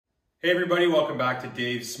Hey everybody, welcome back to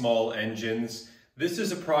Dave's Small Engines. This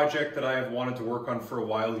is a project that I have wanted to work on for a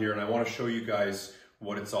while here, and I want to show you guys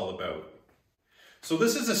what it's all about. So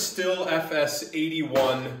this is a Stihl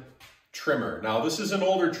FS81 trimmer. Now this is an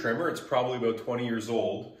older trimmer, it's probably about 20 years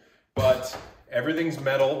old, but everything's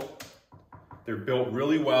metal. They're built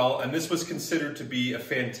really well, and this was considered to be a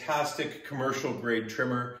fantastic commercial grade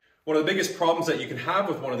trimmer. One of the biggest problems that you can have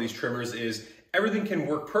with one of these trimmers is everything can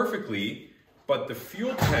work perfectly, but the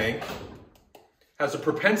fuel tank has a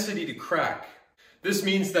propensity to crack. This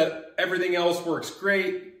means that everything else works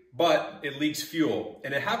great, but it leaks fuel.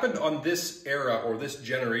 And it happened on this era or this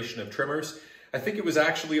generation of trimmers. I think it was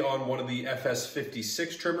actually on one of the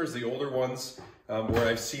FS86 trimmers, the older ones, where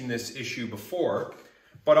I've seen this issue before.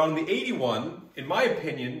 But on the 81, in my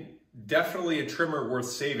opinion, definitely a trimmer worth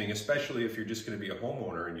saving, especially if you're just going to be a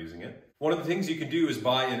homeowner and using it. One of the things you can do is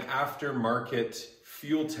buy an aftermarket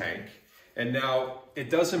fuel tank. And now it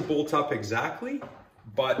doesn't bolt up exactly,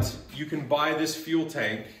 but you can buy this fuel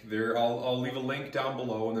tank. I'll leave a link down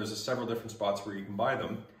below, and there's several different spots where you can buy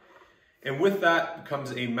them. And with that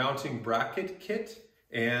comes a mounting bracket kit.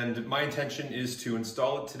 And my intention is to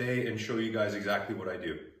install it today and show you guys exactly what I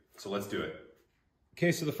do. So let's do it.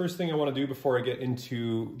 Okay, so the first thing I want to do before I get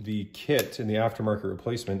into the kit and the aftermarket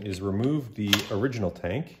replacement is remove the original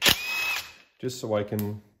tank, just so I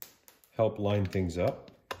can help line things up.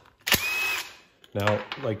 Now,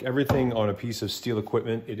 like everything on a piece of Stihl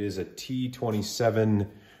equipment, it is a T27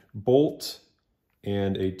 bolt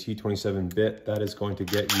and a T27 bit. That is going to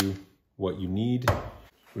get you what you need,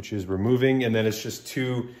 which is removing, and then it's just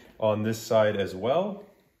two on this side as well.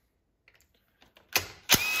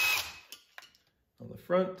 On the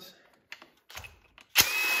front.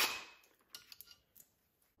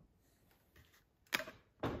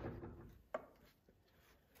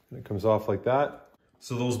 And it comes off like that.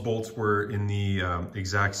 So those bolts were in the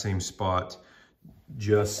exact same spot,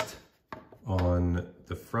 just on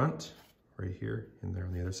the front, right here, and there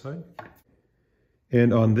on the other side.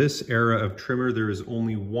 And on this era of trimmer, there is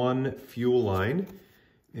only one fuel line,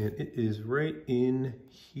 and it is right in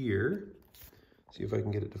here. See if I can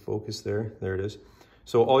get it to focus there. There it is.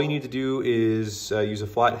 So all you need to do is use a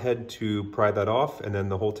flat head to pry that off, and then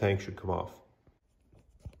the whole tank should come off.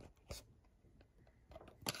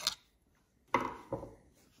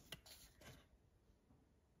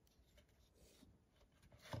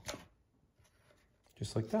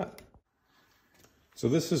 Just like that. So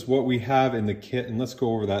this is what we have in the kit, and let's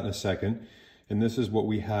go over that in a second. And this is what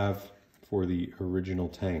we have for the original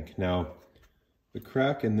tank. Now, the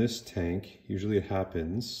crack in this tank, usually it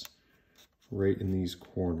happens right in these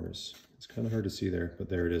corners. It's kind of hard to see there, but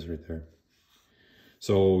there it is right there.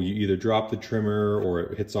 So you either drop the trimmer, or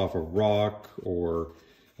it hits off a rock, or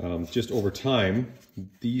just over time,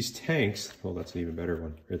 these tanks, well, that's an even better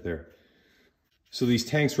one right there. So these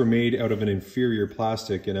tanks were made out of an inferior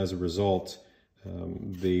plastic, and as a result,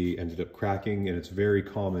 they ended up cracking, and it's very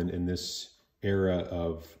common in this era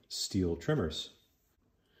of Stihl trimmers.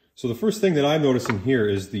 So the first thing that I'm noticing here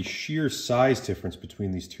is the sheer size difference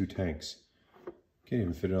between these two tanks. Can't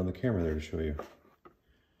even fit it on the camera there to show you.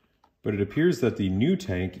 But it appears that the new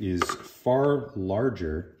tank is far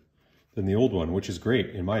larger than the old one, which is great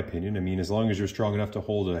in my opinion. I mean, as long as you're strong enough to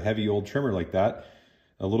hold a heavy old trimmer like that,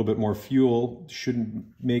 a little bit more fuel shouldn't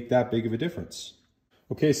make that big of a difference.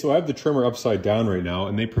 Okay, so I have the trimmer upside down right now,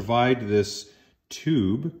 and they provide this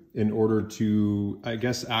tube in order to, I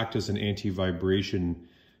guess, act as an anti-vibration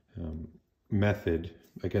method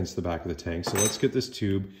against the back of the tank. So let's get this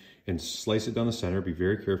tube and slice it down the center. Be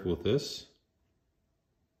very careful with this.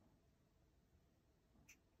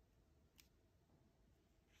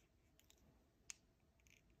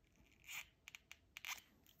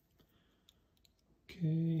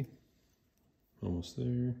 Okay, almost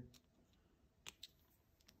there.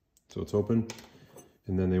 So it's open,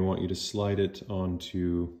 and then they want you to slide it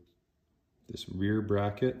onto this rear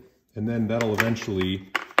bracket, and then that'll eventually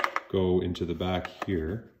go into the back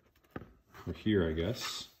here, or here I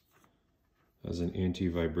guess, as an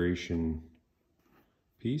anti-vibration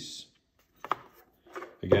piece.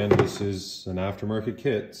 Again, this is an aftermarket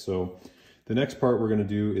kit, so the next part we're going to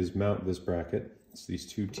do is mount this bracket. It's these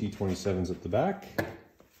two T27s at the back.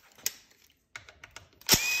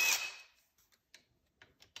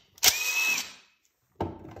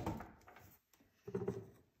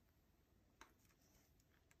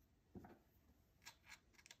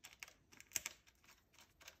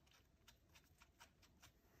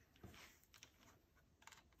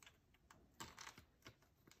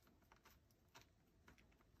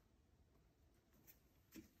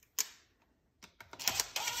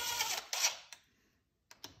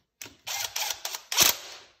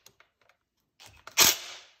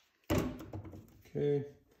 Okay,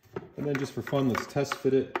 and then just for fun, let's test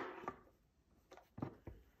fit it.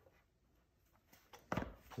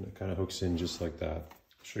 And it kind of hooks in just like that. I'll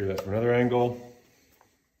show you that from another angle.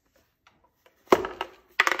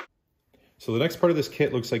 So the next part of this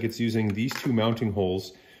kit looks like it's using these two mounting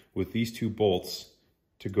holes with these two bolts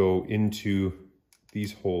to go into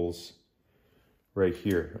these holes right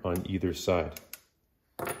here on either side.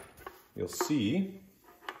 You'll see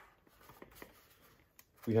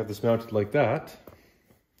if we have this mounted like that,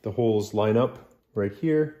 the holes line up right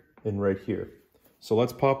here and right here. So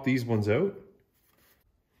let's pop these ones out.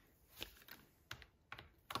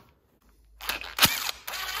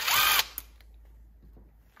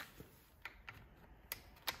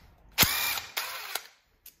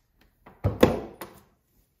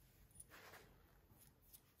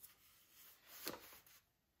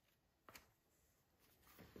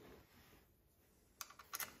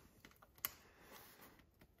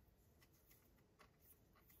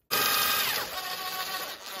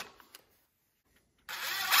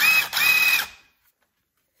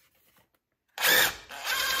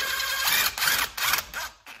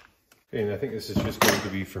 Okay, and I think this is just going to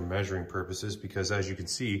be for measuring purposes because as you can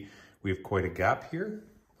see, we have quite a gap here.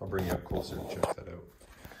 I'll bring you up closer and check that out.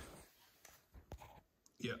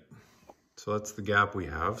 Yeah, so that's the gap we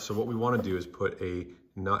have. So what we want to do is put a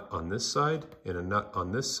nut on this side and a nut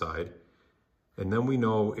on this side, and then we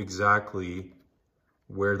know exactly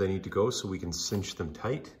where they need to go so we can cinch them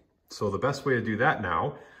tight. So the best way to do that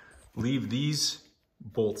now, leave these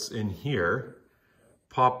bolts in here,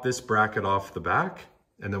 pop this bracket off the back,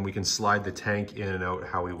 and then we can slide the tank in and out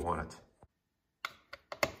how we want it.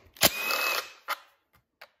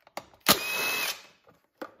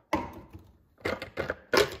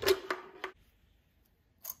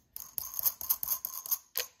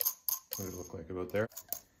 What does it look like about there?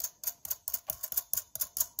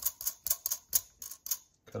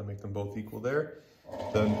 Kind of make them both equal there.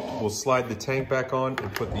 Then we'll slide the tank back on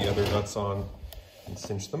and put the other nuts on and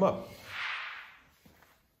cinch them up.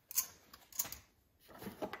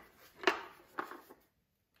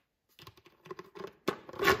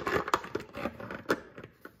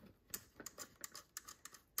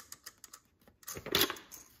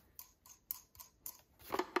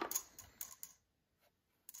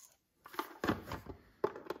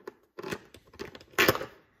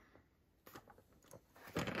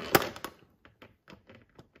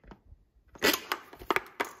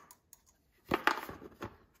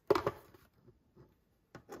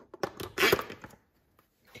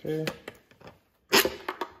 Okay.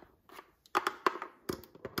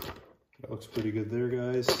 That looks pretty good there,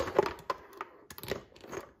 guys.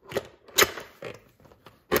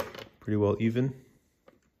 Pretty well even.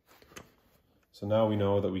 So now we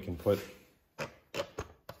know that we can put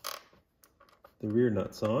the rear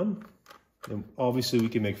nuts on. And obviously we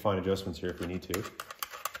can make fine adjustments here if we need to.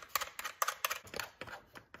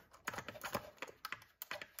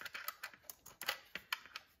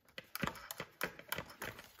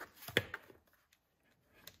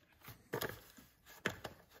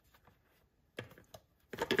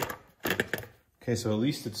 Okay, so at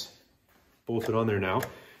least it's bolted on there now.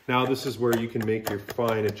 Now this is where you can make your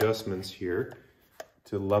fine adjustments here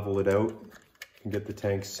to level it out and get the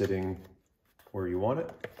tank sitting where you want it.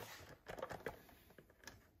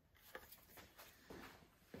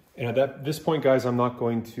 And at this point, guys, I'm not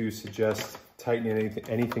going to suggest tightening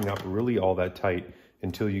anything up really all that tight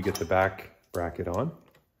until you get the back bracket on.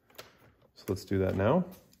 So let's do that now.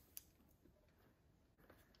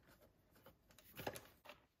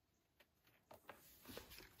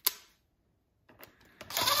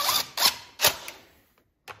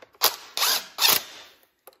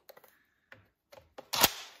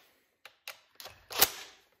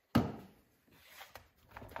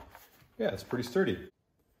 Yeah, it's pretty sturdy.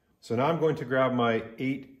 So now I'm going to grab my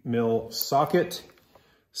 8mm socket,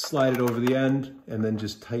 slide it over the end, and then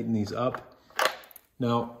just tighten these up.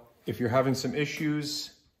 Now, if you're having some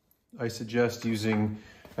issues, I suggest using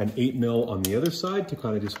an 8mm on the other side to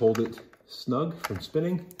kind of just hold it snug from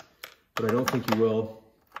spinning, but I don't think you will.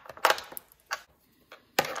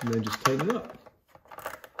 And then just tighten it up.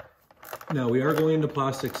 Now, we are going into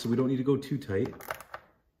plastic, so we don't need to go too tight.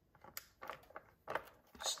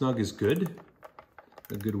 Snug is good,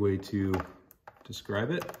 a good way to describe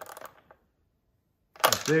it.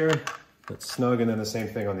 Right there, that's snug, and then the same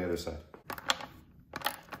thing on the other side.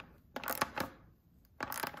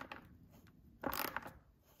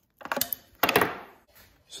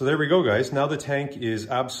 So there we go, guys. Now the tank is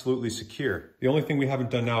absolutely secure. The only thing we haven't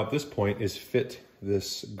done now at this point is fit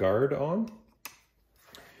this guard on.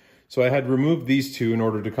 So I had removed these two in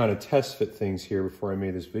order to kind of test fit things here before I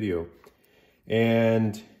made this video.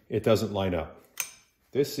 and it doesn't line up.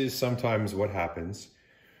 This is sometimes what happens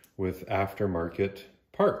with aftermarket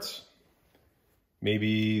parts.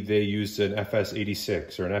 Maybe they used an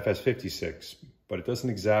FS86 or an FS56, but it doesn't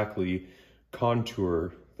exactly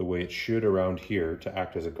contour the way it should around here to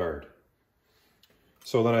act as a guard.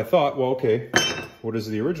 So then I thought, well, okay, what does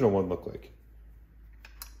the original one look like?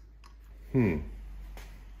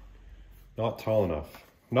 Not tall enough.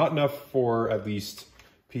 Not enough for at least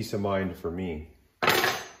peace of mind for me.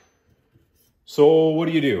 So what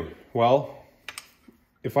do? Well,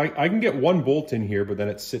 if I can get one bolt in here, but then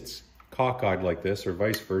it sits cockeyed like this, or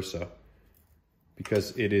vice versa,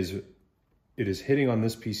 because it is hitting on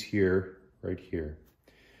this piece here, right here.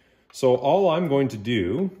 So all I'm going to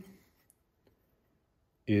do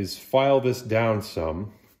is file this down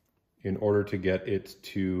some in order to get it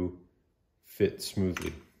to fit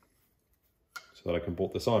smoothly, so that I can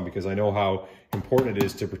bolt this on, because I know how important it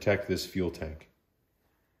is to protect this fuel tank.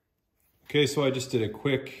 Okay, so I just did a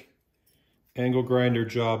quick angle grinder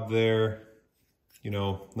job there. You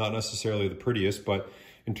know, not necessarily the prettiest, but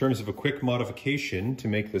in terms of a quick modification to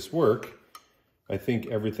make this work, I think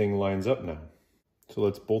everything lines up now. So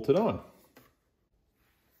let's bolt it on.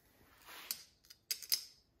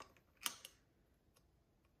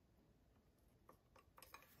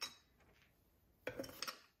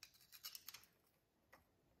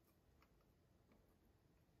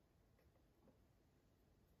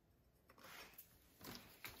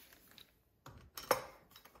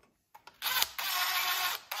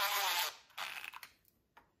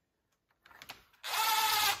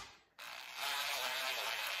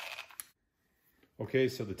 Okay,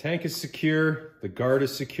 so the tank is secure, the guard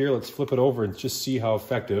is secure. Let's flip it over and just see how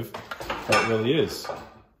effective that really is.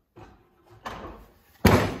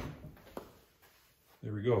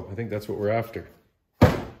 There we go. I think that's what we're after.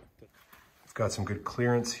 I've got some good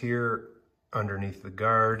clearance here underneath the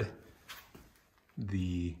guard.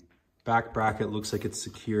 The back bracket looks like it's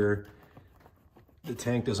secure. The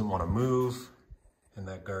tank doesn't want to move, and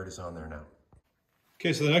that guard is on there now.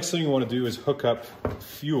 Okay, so the next thing you want to do is hook up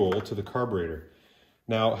fuel to the carburetor.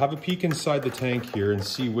 Now, have a peek inside the tank here and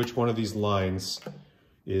see which one of these lines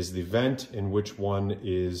is the vent and which one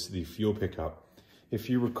is the fuel pickup. If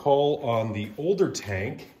you recall, on the older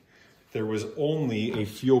tank, there was only a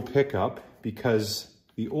fuel pickup because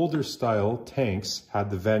the older style tanks had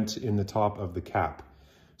the vent in the top of the cap.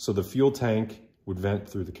 So the fuel tank would vent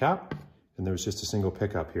through the cap, and there was just a single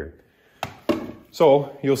pickup here.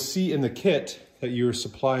 So you'll see in the kit that you're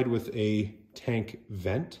supplied with a tank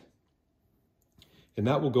vent, and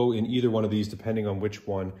that will go in either one of these depending on which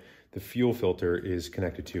one the fuel filter is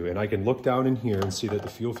connected to. And I can look down in here and see that the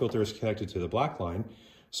fuel filter is connected to the black line,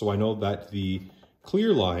 so I know that the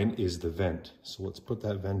clear line is the vent. So let's put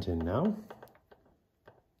that vent in now,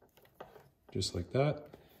 just like that.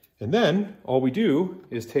 And then all we do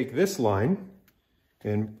is take this line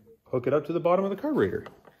and hook it up to the bottom of the carburetor.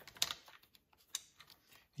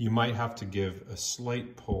 You might have to give a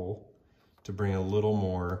slight pull to bring a little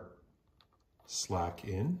more slack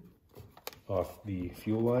in off the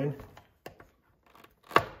fuel line.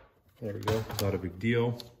 There we go, not a big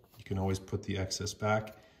deal. You can always put the excess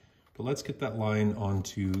back. But let's get that line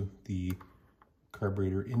onto the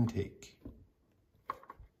carburetor intake.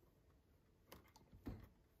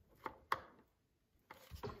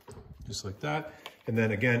 Just like that. And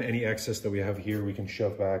then again, any excess that we have here, we can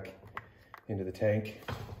shove back into the tank.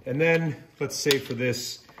 And then let's say for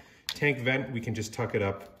this tank vent, we can just tuck it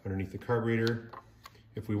up underneath the carburetor.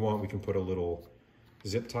 If we want, we can put a little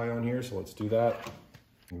zip tie on here. So let's do that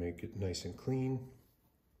and make it nice and clean.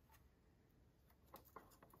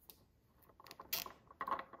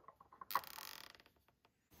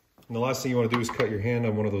 And the last thing you want to do is cut your hand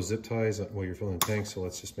on one of those zip ties while you're filling the tank. So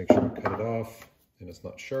let's just make sure we cut it off and it's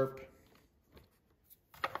not sharp.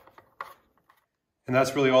 And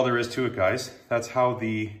that's really all there is to it, guys. That's how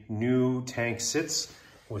the new tank sits,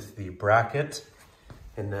 with the bracket.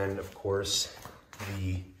 And then of course,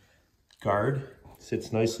 the guard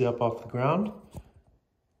sits nicely up off the ground.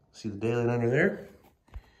 See the daylight under there?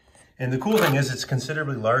 And the cool thing is it's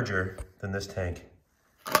considerably larger than this tank.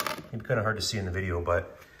 It's kind of hard to see in the video,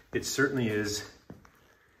 but it certainly is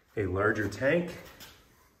a larger tank.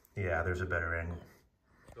 Yeah, there's a better angle.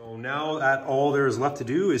 So now that all there is left to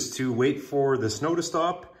do is to wait for the snow to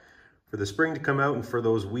stop, for the spring to come out, and for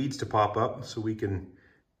those weeds to pop up so we can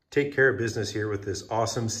take care of business here with this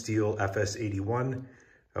awesome Stihl FS81,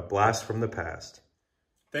 a blast from the past.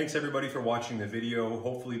 Thanks everybody for watching the video.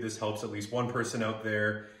 Hopefully this helps at least one person out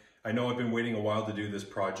there. I know I've been waiting a while to do this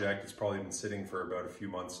project. It's probably been sitting for about a few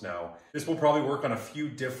months now. This will probably work on a few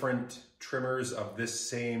different trimmers of this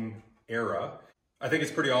same era. I think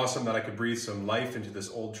it's pretty awesome that I could breathe some life into this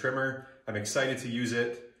old trimmer. I'm excited to use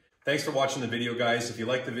it. Thanks for watching the video, guys. If you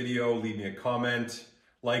like the video, leave me a comment,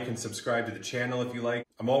 like and subscribe to the channel if you like.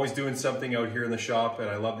 I'm always doing something out here in the shop, and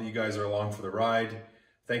I love that you guys are along for the ride.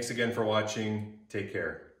 Thanks again for watching. Take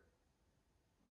care.